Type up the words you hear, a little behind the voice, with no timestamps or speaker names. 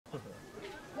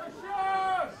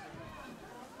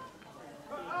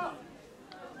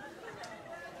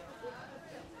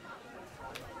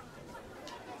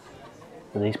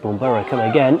So Eastbourne Borough come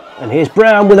again, and here's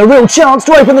Brown with a real chance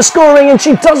to open the scoring, and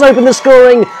she does open the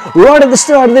scoring right at the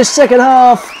start of this second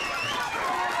half.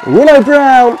 Willow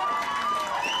Brown,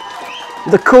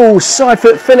 the cool side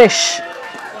foot finish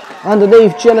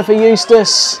underneath Jennifer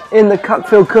Eustace in the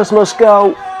Cuckfield Cosmos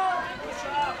goal.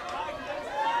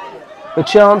 The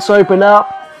chance opened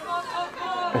up,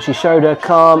 and she showed her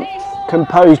calm,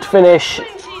 composed finish,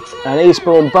 and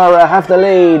Eastbourne Borough have the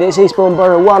lead. It's Eastbourne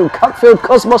Borough 1, Cuckfield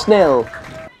Cosmos 0.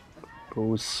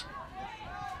 Ball's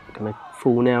going to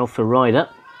fall now for Ryder.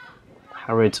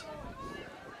 Harrod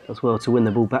does well to win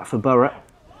the ball back for Borough.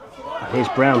 And here's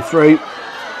Brown through,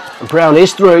 and Brown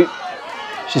is through.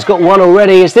 She's got one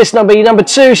already. Is this number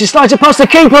 2? She slides it past the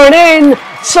keeper and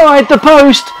inside the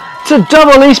post to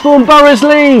double Eastbourne Borough's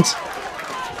lead.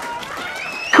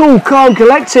 Cool, calm,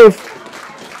 collective.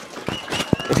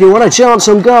 If you want a chance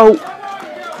on goal,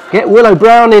 get Willow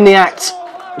Brown in the act.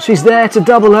 She's there to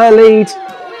double her lead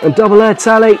and double her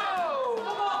tally.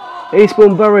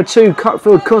 Eastbourne Borough 2,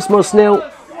 Cuckfield Cosmos 0.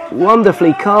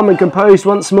 Wonderfully calm and composed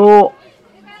once more.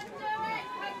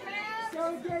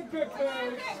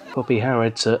 Poppy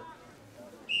Harrod to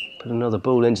put another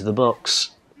ball into the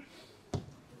box.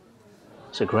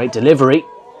 It's a great delivery.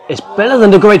 It's better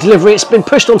than a great delivery. It's been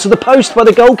pushed onto the post by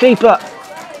the goalkeeper.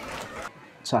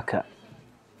 Tucker.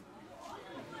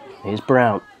 Here's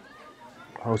Brown.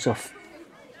 Holds off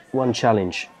one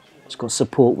challenge. It's got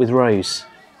support with Rose.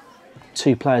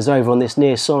 Two players over on this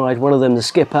near side. One of them the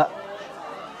skipper.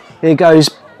 Here goes.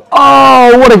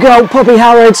 Oh, what a goal. Poppy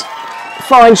Harrod.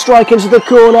 Fine strike into the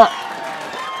corner.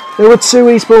 There were two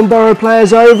Eastbourne Borough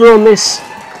players over on this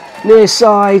near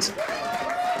side.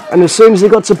 And as soon as they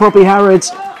got to Poppy Harrod,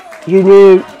 you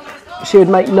knew she would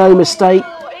make no mistake.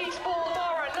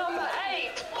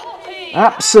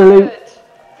 Absolute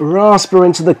rasper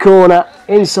into the corner,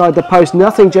 inside the post.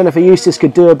 Nothing Jennifer Eustace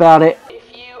could do about it.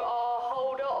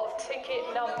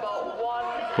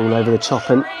 All over the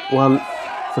top, and one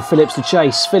for Phillips to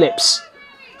chase. Phillips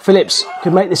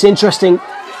could make this interesting.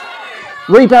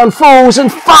 Rebound falls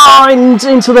and finds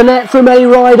into the net from Ellie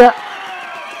Ryder.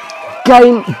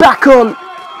 Game back on.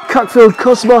 Cuckfield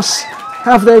Cosmos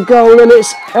have their goal, and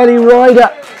it's Ellie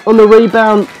Ryder on the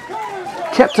rebound.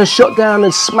 Kept her shot down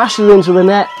and smashed it into the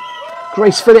net.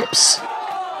 Grace Phillips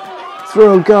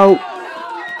through on goal.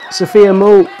 Sophia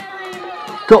Mull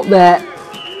got there,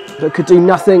 but could do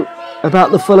nothing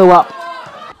about the follow-up.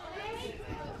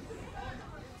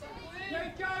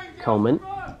 Coleman.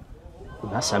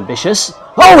 That's ambitious.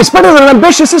 Oh, it's better than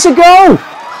ambitious. It's a goal.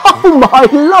 Oh my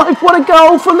life, what a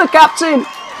goal from the captain.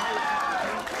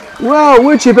 Well,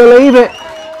 would you believe it?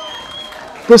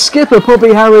 The skipper,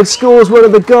 Poppy Harrod, scores one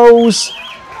of the goals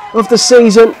of the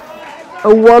season.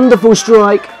 A wonderful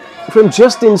strike from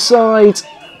just inside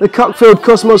the Cuckfield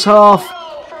Cosmos half.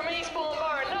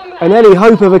 And any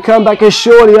hope of a comeback is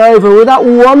surely over with that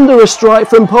wondrous strike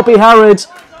from Poppy Harrod.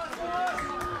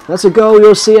 That's a goal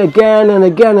you'll see again and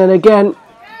again and again.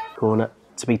 Corner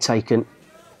to be taken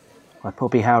by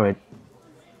Poppy Harrod.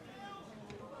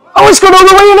 Oh, it's gone all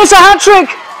the way and it's a hat-trick!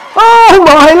 Oh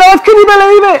my love, can you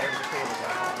believe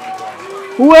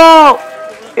it? Well,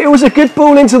 it was a good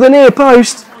ball into the near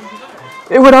post.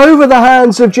 It went over the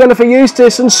hands of Jennifer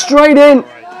Eustace and straight in,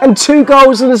 and 2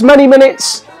 goals in as many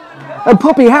minutes. And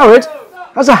Poppy Harrod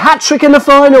has a hat-trick in the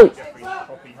final.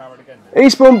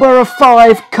 Eastbourne Borough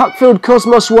 5, Cuckfield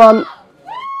Cosmos 1.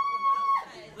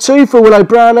 2 for Willow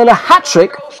Brown and a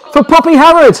hat-trick for Poppy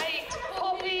Harrod.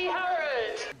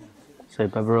 So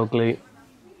Babaroglu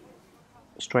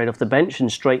straight off the bench and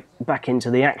straight back into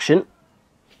the action.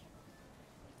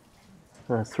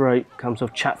 The throw comes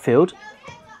off Chatfield.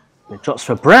 It drops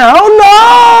for Brown.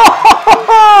 No!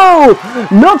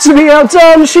 Not to be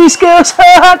outdone, she scores her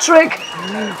hat-trick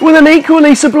with an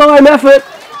equally sublime effort.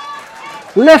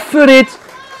 Left-footed,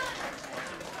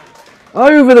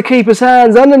 over the keeper's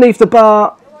hands, underneath the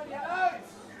bar.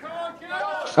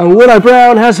 And Willow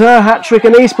Brown has her hat-trick,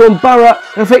 and Eastbourne Borough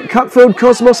have hit Cuckfield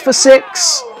Cosmos for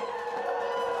 6.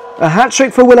 A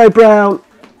hat-trick for Willow Brown.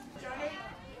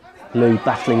 Lou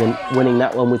battling and winning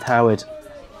that one with Howard.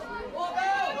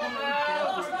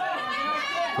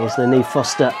 Here's Lenee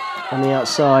Foster on the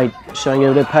outside, showing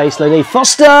a bit of pace. Lenee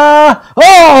Foster!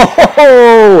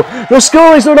 Oh! The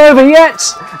score is not over yet,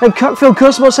 and Cuckfield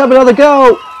Cosmos have another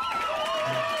goal.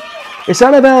 It's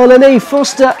Annabelle Lenee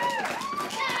Foster.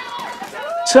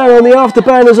 Turn on the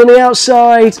afterburners on the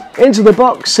outside, into the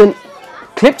box, and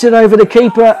clipped it over the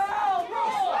keeper.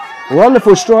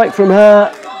 Wonderful strike from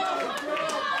her.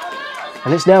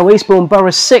 And it's now Eastbourne Borough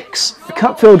 6,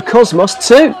 Cuckfield Cosmos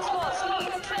 2.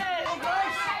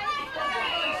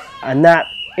 And that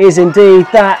is indeed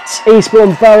that.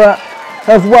 Eastbourne Borough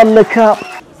have won the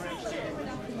cup.